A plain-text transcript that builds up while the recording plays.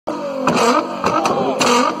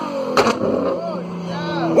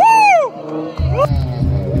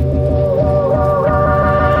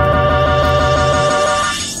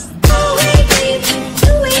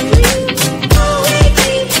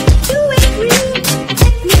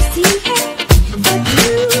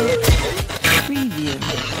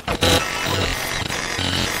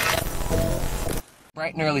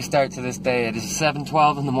early start to this day. It is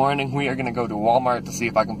 7:12 in the morning. We are going to go to Walmart to see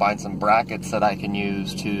if I can find some brackets that I can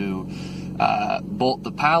use to bolt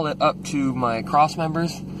the pallet up to my cross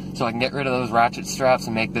members so I can get rid of those ratchet straps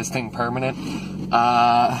and make this thing permanent.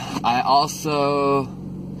 I also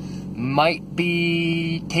might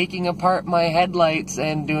be taking apart my headlights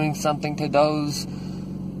and doing something to those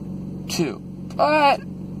too. But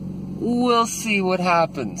we'll see what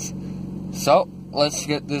happens. So, let's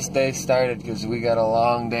get this day started because we got a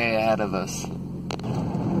long day ahead of us.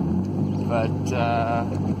 But,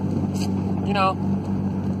 you know,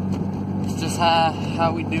 it's just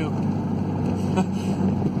how we do.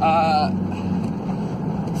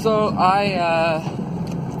 So I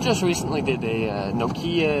just recently did a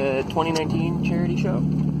Nokia 2019 charity show.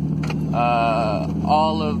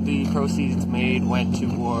 All of the proceeds made went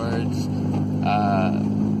towards,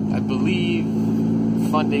 I believe,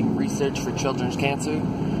 funding research for children's cancer.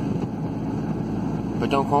 But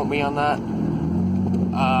don't quote me on that.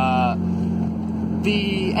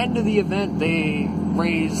 The end of the event, they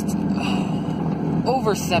raised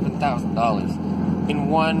over $7,000 in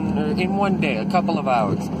one day, a couple of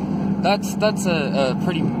hours. That's a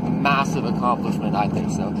pretty massive accomplishment, I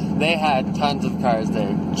think so. They had tons of cars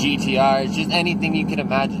there, GTRs, just anything you could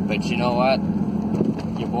imagine. But you know what?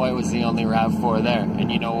 Your boy was the only RAV4 there,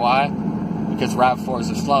 and you know why? Because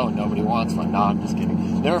RAV4s are slow and nobody wants one. No, I'm just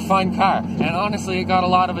kidding. They're a fun car, and honestly, it got a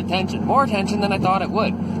lot of attention, more attention than I thought it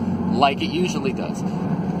would, like it usually does.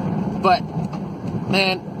 But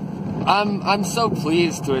man, I'm so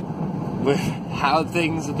pleased with how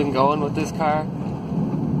things have been going with this car.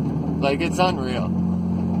 Like, it's unreal.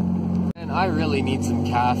 And I really need some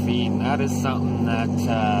caffeine. That is something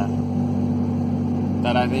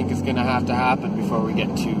that I think is going to have to happen before we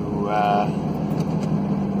get to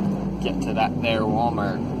that there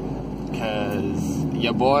Walmart. Because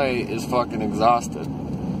your boy is fucking exhausted.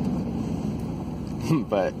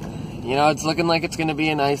 But, you know, it's looking like it's going to be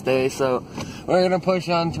a nice day, so we're going to push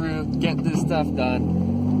on through, get this stuff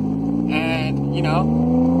done, and, you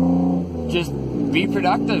know, just be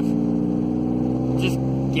productive. Just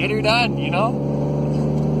get her done, you know?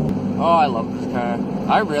 Oh, I love this car.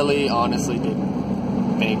 I really, honestly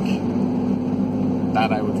didn't think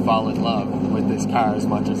that I would fall in love with this car as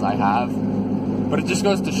much as I have. But it just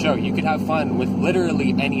goes to show, you could have fun with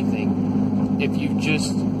literally anything if you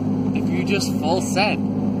just full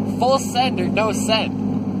send. Full send or no send.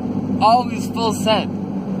 Always full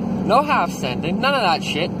send. No half sending, none of that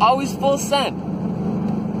shit. Always full send.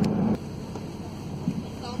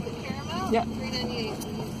 Yeah.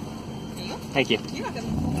 Thank you.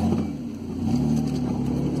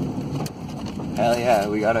 Hell yeah,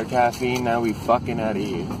 we got our caffeine, now we fucking out of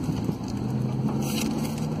here.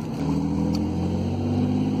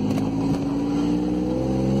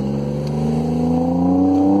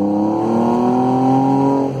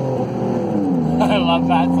 I love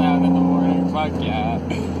that sound in the morning, fuck yeah.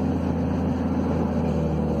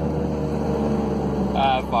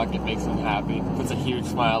 Fuck, it makes me happy. Puts a huge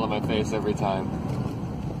smile on my face every time.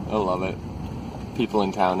 I love it. People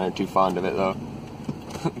in town aren't too fond of it though.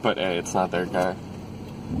 But hey, it's not their car.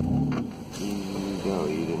 You go,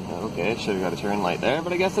 Eden. Okay, should have got a turn light there,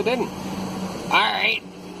 but I guess I didn't. Alright.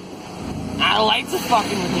 Our lights are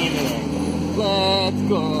fucking with me today. Let's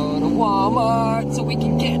go to Walmart so we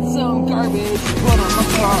can get some garbage to put on my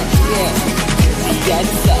car. Yeah. See you guys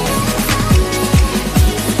inside.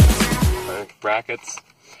 Brackets.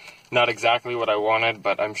 Not exactly what I wanted,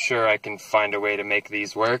 but I'm sure I can find a way to make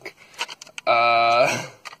these work.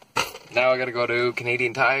 Now I gotta go to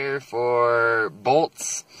Canadian Tire for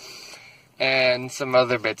bolts and some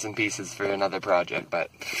other bits and pieces for another project,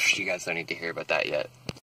 but you guys don't need to hear about that yet.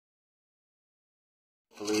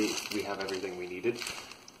 Hopefully we have everything we needed.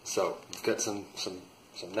 So we've got some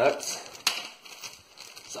nuts,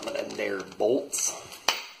 some of them there bolts,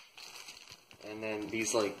 and then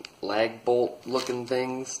these like lag bolt looking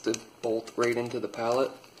things to bolt right into the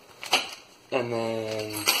pallet, and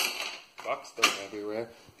then box going everywhere.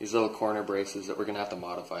 These little corner braces that we're going to have to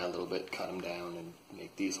modify a little bit, cut them down and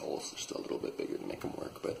make these holes just a little bit bigger to make them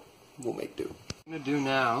work, but we'll make do. What I'm going to do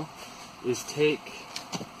now is take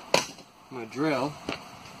my drill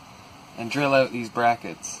and drill out these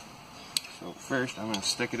brackets. So first I'm going to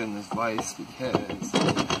stick it in this vise because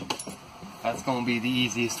that's going to be the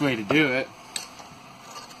easiest way to do it.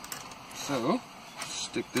 So,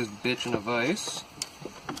 stick this bitch in a vise,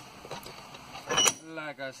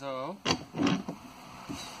 like I so.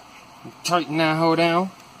 Tighten that hoe down.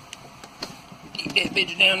 Keep that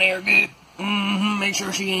bitch down there good. Make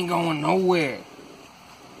sure she ain't going nowhere.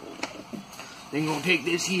 Then gonna take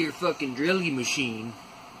this here fucking drilling machine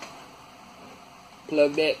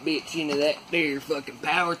plug that bitch into that there fucking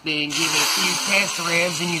power thing, give it a few test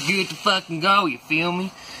revs, and you're good to fucking go, you feel me?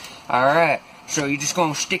 Alright, so you're just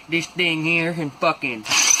gonna stick this thing here and fucking...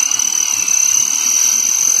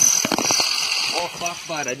 Oh fuck,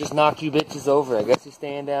 bud, I just knocked you bitches over. I guess you're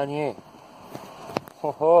staying down here.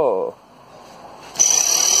 Ho ho.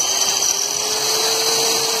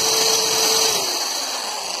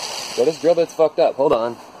 Well, this drill bit's fucked up. Hold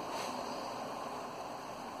on.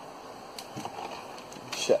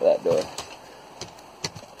 Shut that door.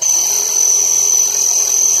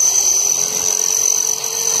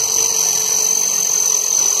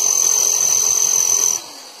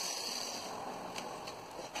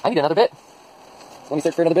 I need another bit. Let me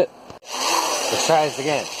search for another bit. Let's try this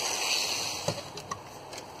again.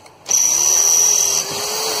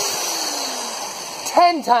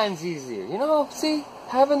 Ten times easier, you know? See?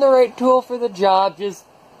 Having the right tool for the job just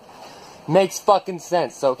makes fucking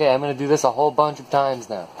sense. Okay, I'm gonna do this a whole bunch of times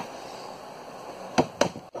now.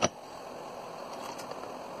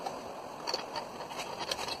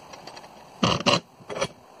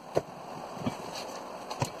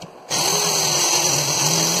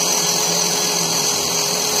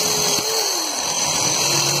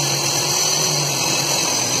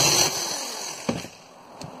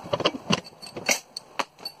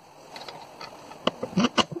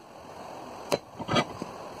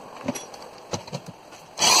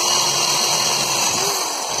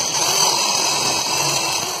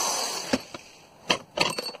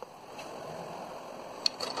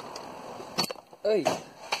 Hey. A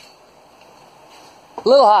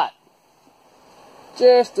little hot.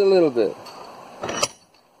 Just a little bit.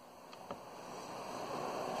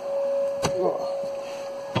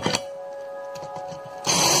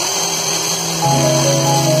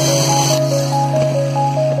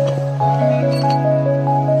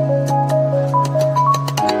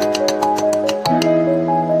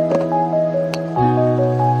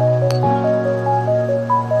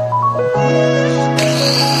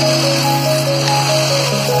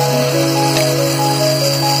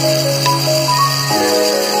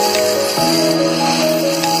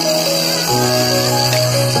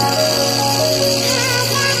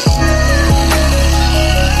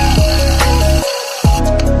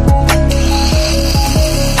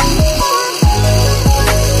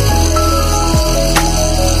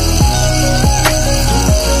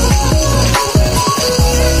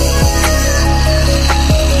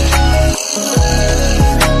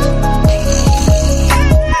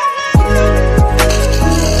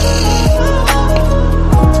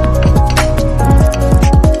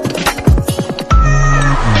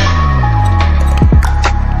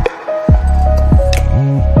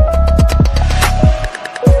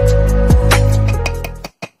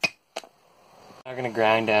 I'm gonna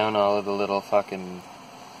grind down all of the little fucking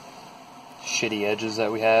shitty edges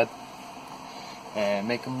that we had and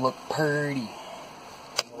make them look pretty.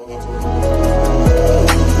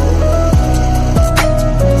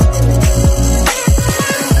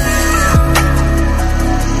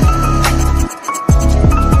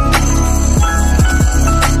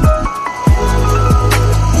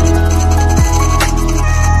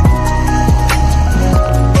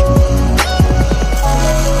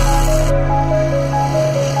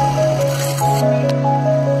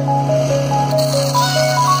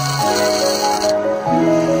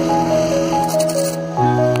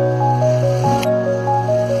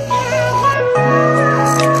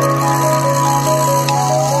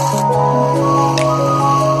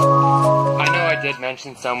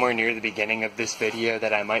 Mentioned somewhere near the beginning of this video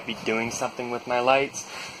that I might be doing something with my lights.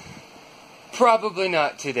 Probably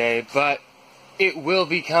not today, but it will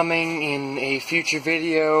be coming in a future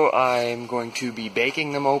video. I'm going to be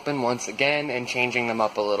baking them open once again and changing them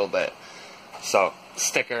up a little bit. So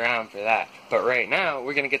stick around for that. But right now,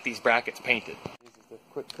 we're going to get these brackets painted. This is a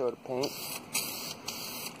quick coat of paint.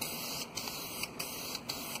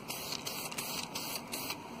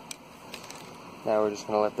 Now we're just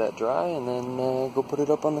going to let that dry and then go put it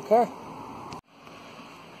up on the car.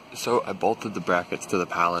 So I bolted the brackets to the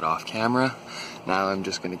pallet off camera. Now I'm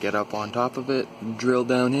just going to get up on top of it, drill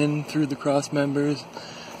down in through the cross members,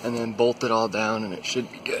 and then bolt it all down and it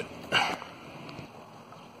should be good.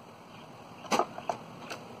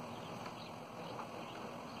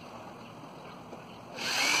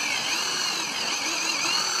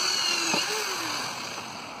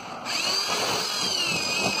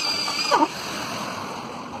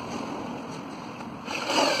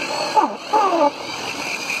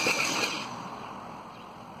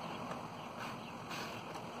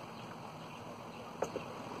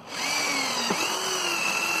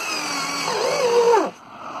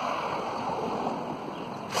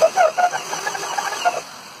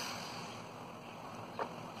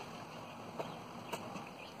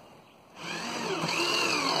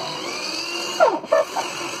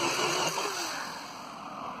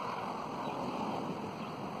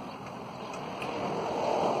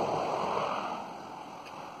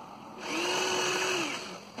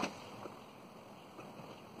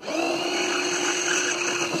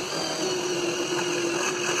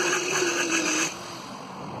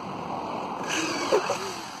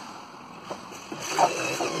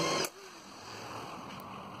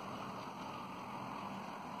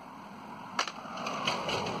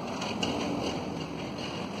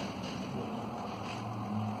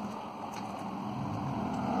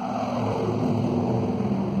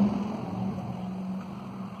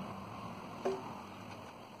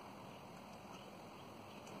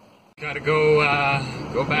 Gotta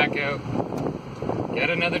go back out, get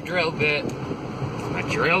another drill bit. My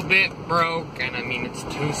drill bit broke, and I mean it's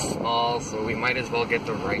too small, so we might as well get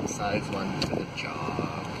the right size one for the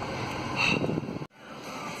job.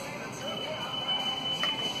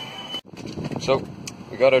 So,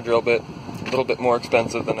 we got our drill bit, a little bit more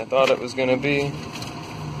expensive than I thought it was gonna be.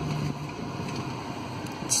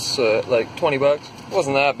 It's like 20 bucks.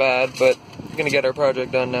 Wasn't that bad, but we're gonna get our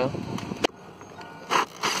project done now.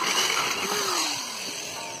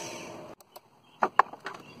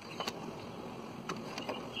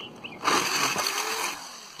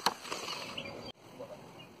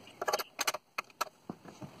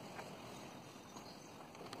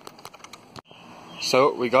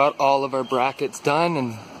 So we got all of our brackets done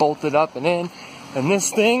and bolted up and in, and this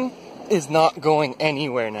thing is not going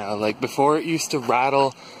anywhere now. Like before it used to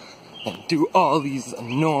rattle and do all these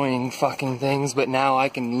annoying fucking things, but now I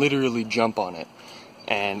can literally jump on it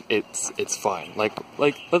and it's fine. Like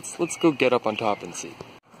let's go get up on top and see.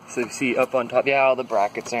 So you see up on top, yeah, all the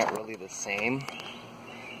brackets aren't really the same,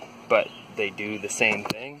 but they do the same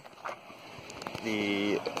thing.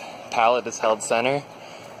 The pallet is held center,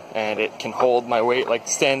 and it can hold my weight. Like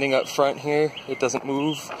standing up front here, it doesn't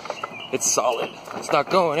move. It's solid. It's not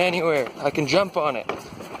going anywhere. I can jump on it.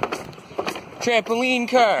 Trampoline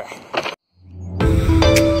car.